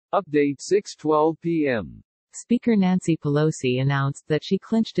Update 6:12 p.m. Speaker Nancy Pelosi announced that she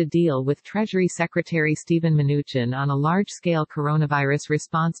clinched a deal with Treasury Secretary Steven Mnuchin on a large-scale coronavirus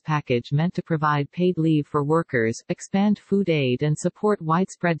response package meant to provide paid leave for workers, expand food aid and support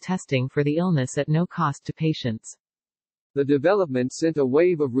widespread testing for the illness at no cost to patients. The development sent a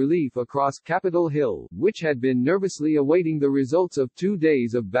wave of relief across Capitol Hill, which had been nervously awaiting the results of 2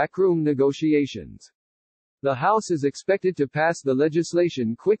 days of backroom negotiations. The House is expected to pass the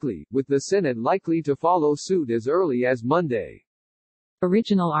legislation quickly, with the Senate likely to follow suit as early as Monday.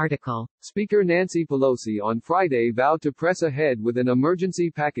 Original article. Speaker Nancy Pelosi on Friday vowed to press ahead with an emergency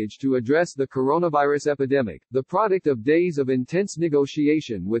package to address the coronavirus epidemic, the product of days of intense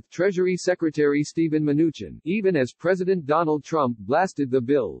negotiation with Treasury Secretary Steven Mnuchin, even as President Donald Trump blasted the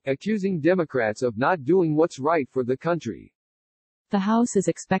bill, accusing Democrats of not doing what's right for the country. The House is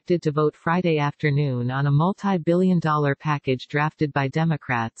expected to vote Friday afternoon on a multi-billion-dollar package drafted by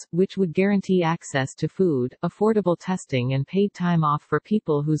Democrats, which would guarantee access to food, affordable testing and paid time off for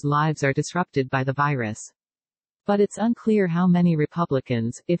people whose lives are disrupted by the virus. But it's unclear how many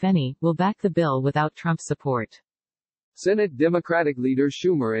Republicans, if any, will back the bill without Trump's support. Senate Democratic leader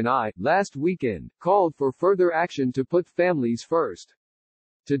Schumer and I, last weekend, called for further action to put families first.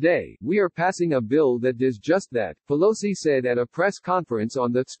 Today, we are passing a bill that does just that, Pelosi said at a press conference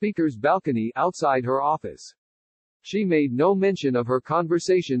on the Speaker's balcony outside her office. She made no mention of her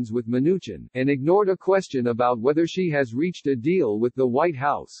conversations with Mnuchin, and ignored a question about whether she has reached a deal with the White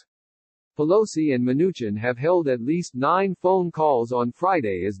House. Pelosi and Mnuchin have held at least 9 phone calls on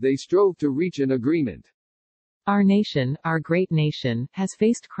Friday as they strove to reach an agreement. Our nation, our great nation, has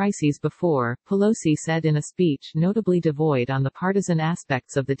faced crises before, Pelosi said in a speech notably devoid on the partisan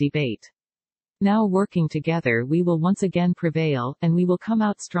aspects of the debate. Now working together we will once again prevail, and we will come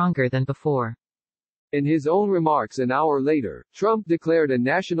out stronger than before. In his own remarks an hour later, Trump declared a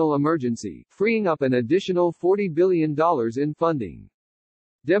national emergency, freeing up an additional $40 billion in funding.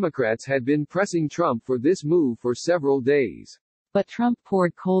 Democrats had been pressing Trump for this move for several days. But Trump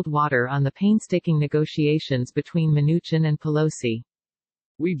poured cold water on the painstaking negotiations between Mnuchin and Pelosi.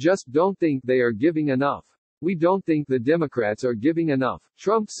 We just don't think they are giving enough. We don't think the Democrats are giving enough,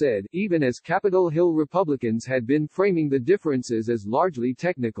 Trump said, even as Capitol Hill Republicans had been framing the differences as largely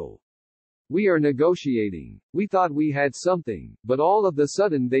technical. We are negotiating. We thought we had something, but all of a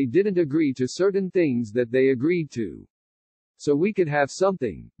sudden they didn't agree to certain things that they agreed to. So we could have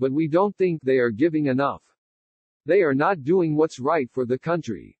something, but we don't think they are giving enough. They are not doing what's right for the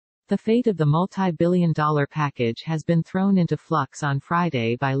country. The fate of the multi-billion-dollar package has been thrown into flux on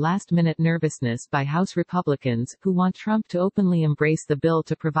Friday by last-minute nervousness by House Republicans, who want Trump to openly embrace the bill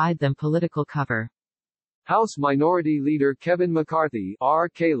to provide them political cover. House Minority Leader Kevin McCarthy, R.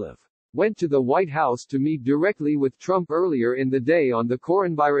 Caliph, went to the White House to meet directly with Trump earlier in the day on the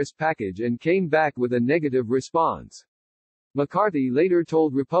coronavirus package and came back with a negative response. McCarthy later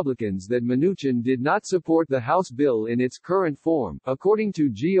told Republicans that Mnuchin did not support the House bill in its current form, according to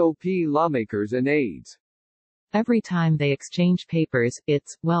GOP lawmakers and aides. Every time they exchange papers,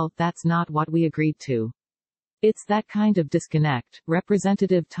 it's, well, that's not what we agreed to. It's that kind of disconnect,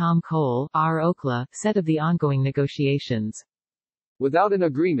 Representative Tom Cole, R. Oklahoma, said of the ongoing negotiations. Without an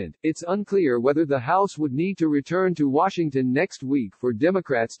agreement, it's unclear whether the House would need to return to Washington next week for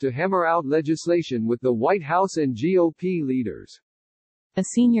Democrats to hammer out legislation with the White House and GOP leaders. A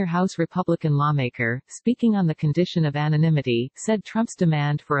senior House Republican lawmaker, speaking on the condition of anonymity, said Trump's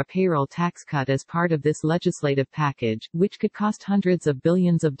demand for a payroll tax cut as part of this legislative package, which could cost hundreds of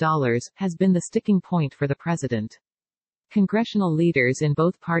billions of dollars, has been the sticking point for the president. Congressional leaders in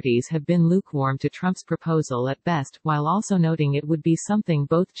both parties have been lukewarm to Trump's proposal at best, while also noting it would be something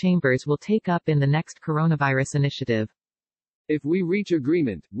both chambers will take up in the next coronavirus initiative. If we reach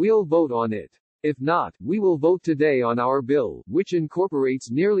agreement, we'll vote on it. If not, we will vote today on our bill, which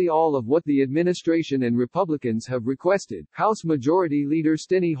incorporates nearly all of what the administration and Republicans have requested, House Majority Leader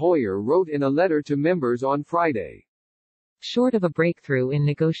Steny Hoyer wrote in a letter to members on Friday. Short of a breakthrough in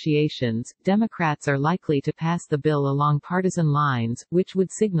negotiations, Democrats are likely to pass the bill along partisan lines, which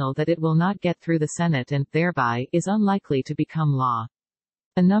would signal that it will not get through the Senate and, thereby, is unlikely to become law.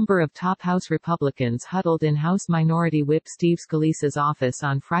 A number of top House Republicans huddled in House Minority Whip Steve Scalise's office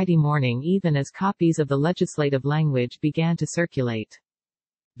on Friday morning even as copies of the legislative language began to circulate.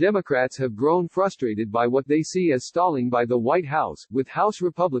 Democrats have grown frustrated by what they see as stalling by the White House, with House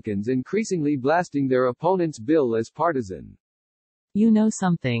Republicans increasingly blasting their opponent's bill as partisan. You know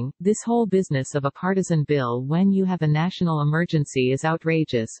something, this whole business of a partisan bill when you have a national emergency is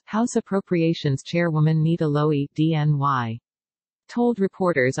outrageous, House Appropriations Chairwoman Nita Lowey, DNY, told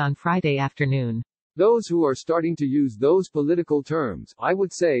reporters on Friday afternoon. Those who are starting to use those political terms, I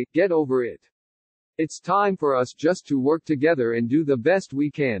would say, get over it. It's time for us just to work together and do the best we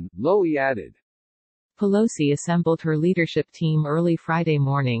can, Lowy added. Pelosi assembled her leadership team early Friday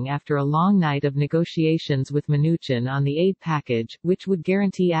morning after a long night of negotiations with Mnuchin on the aid package, which would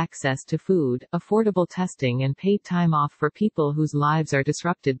guarantee access to food, affordable testing and paid time off for people whose lives are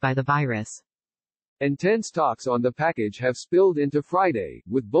disrupted by the virus. Intense talks on the package have spilled into Friday,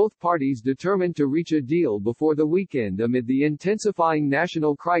 with both parties determined to reach a deal before the weekend amid the intensifying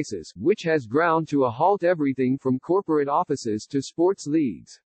national crisis, which has ground to a halt everything from corporate offices to sports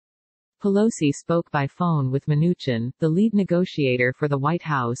leagues. Pelosi spoke by phone with Mnuchin, the lead negotiator for the White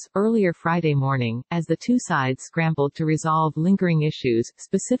House, earlier Friday morning, as the two sides scrambled to resolve lingering issues,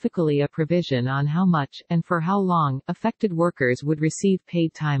 specifically a provision on how much, and for how long, affected workers would receive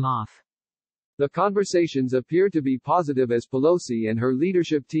paid time off. The conversations appear to be positive as Pelosi and her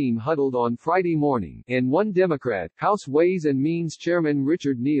leadership team huddled on Friday morning, and one Democrat, House Ways and Means Chairman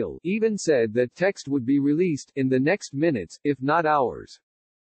Richard Neal, even said that text would be released in the next minutes, if not hours.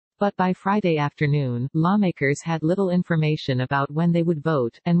 But by Friday afternoon, lawmakers had little information about when they would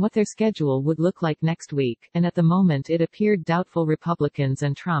vote, and what their schedule would look like next week, and at the moment it appeared doubtful Republicans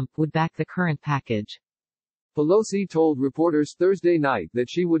and Trump would back the current package. Pelosi told reporters Thursday night that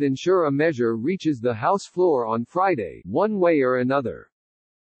she would ensure a measure reaches the House floor on Friday, one way or another.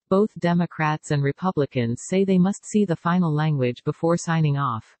 Both Democrats and Republicans say they must see the final language before signing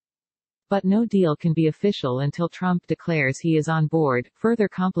off. But no deal can be official until Trump declares he is on board, further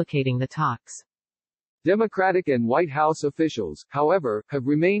complicating the talks. Democratic and White House officials, however, have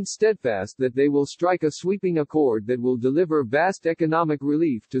remained steadfast that they will strike a sweeping accord that will deliver vast economic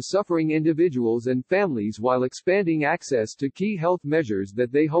relief to suffering individuals and families while expanding access to key health measures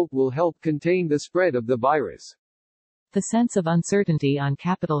that they hope will help contain the spread of the virus. The sense of uncertainty on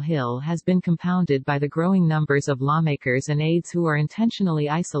Capitol Hill has been compounded by the growing numbers of lawmakers and aides who are intentionally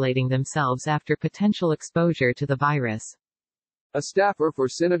isolating themselves after potential exposure to the virus. A staffer for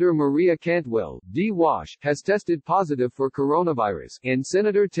Senator Maria Cantwell, D. Wash, has tested positive for coronavirus, and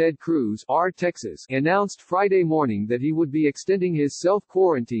Senator Ted Cruz, R. Texas, announced Friday morning that he would be extending his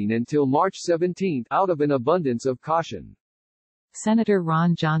self-quarantine until March 17 out of an abundance of caution. Senator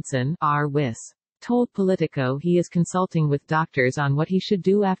Ron Johnson, R. Wis. told Politico he is consulting with doctors on what he should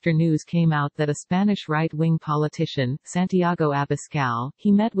do after news came out that a Spanish right-wing politician, Santiago Abascal, he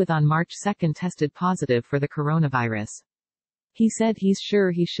met with on March 2 tested positive for the coronavirus. He said he's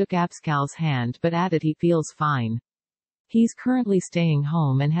sure he shook Abascal's hand but added he feels fine. He's currently staying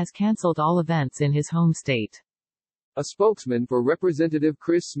home and has cancelled all events in his home state. A spokesman for Representative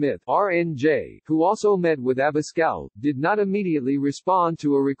Chris Smith, RNJ, who also met with Abascal, did not immediately respond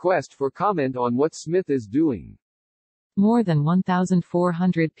to a request for comment on what Smith is doing. More than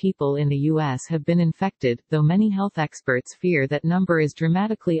 1,400 people in the U.S. have been infected, though many health experts fear that number is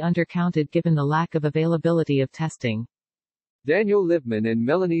dramatically undercounted given the lack of availability of testing. Daniel Lippman and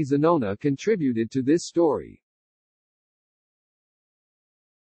Melanie Zanona contributed to this story.